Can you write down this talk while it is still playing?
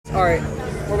Alright,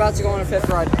 we're about to go on a 5th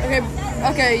ride.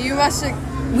 Okay, you must...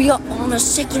 We are on a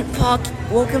second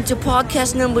Welcome to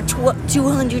podcast number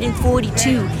 242.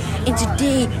 And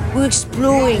today we're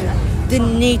exploring the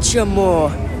nature more.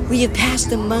 We have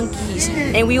passed the monkeys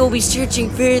and we will be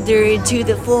searching further into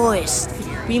the forest.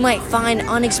 We might find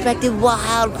unexpected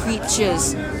wild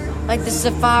creatures like the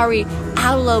safari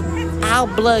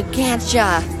Albla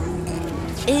Gancha.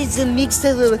 It is a mix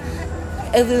of a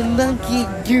monkey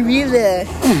gorilla.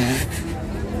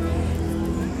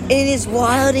 It is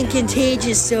wild and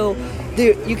contagious, so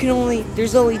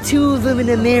there's only 2 of them in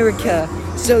America,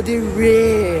 so they're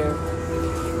rare.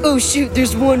 Oh shoot,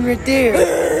 there's one right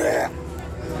there.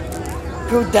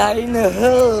 Go die in the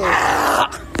hole.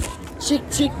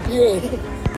 Chick, yeah.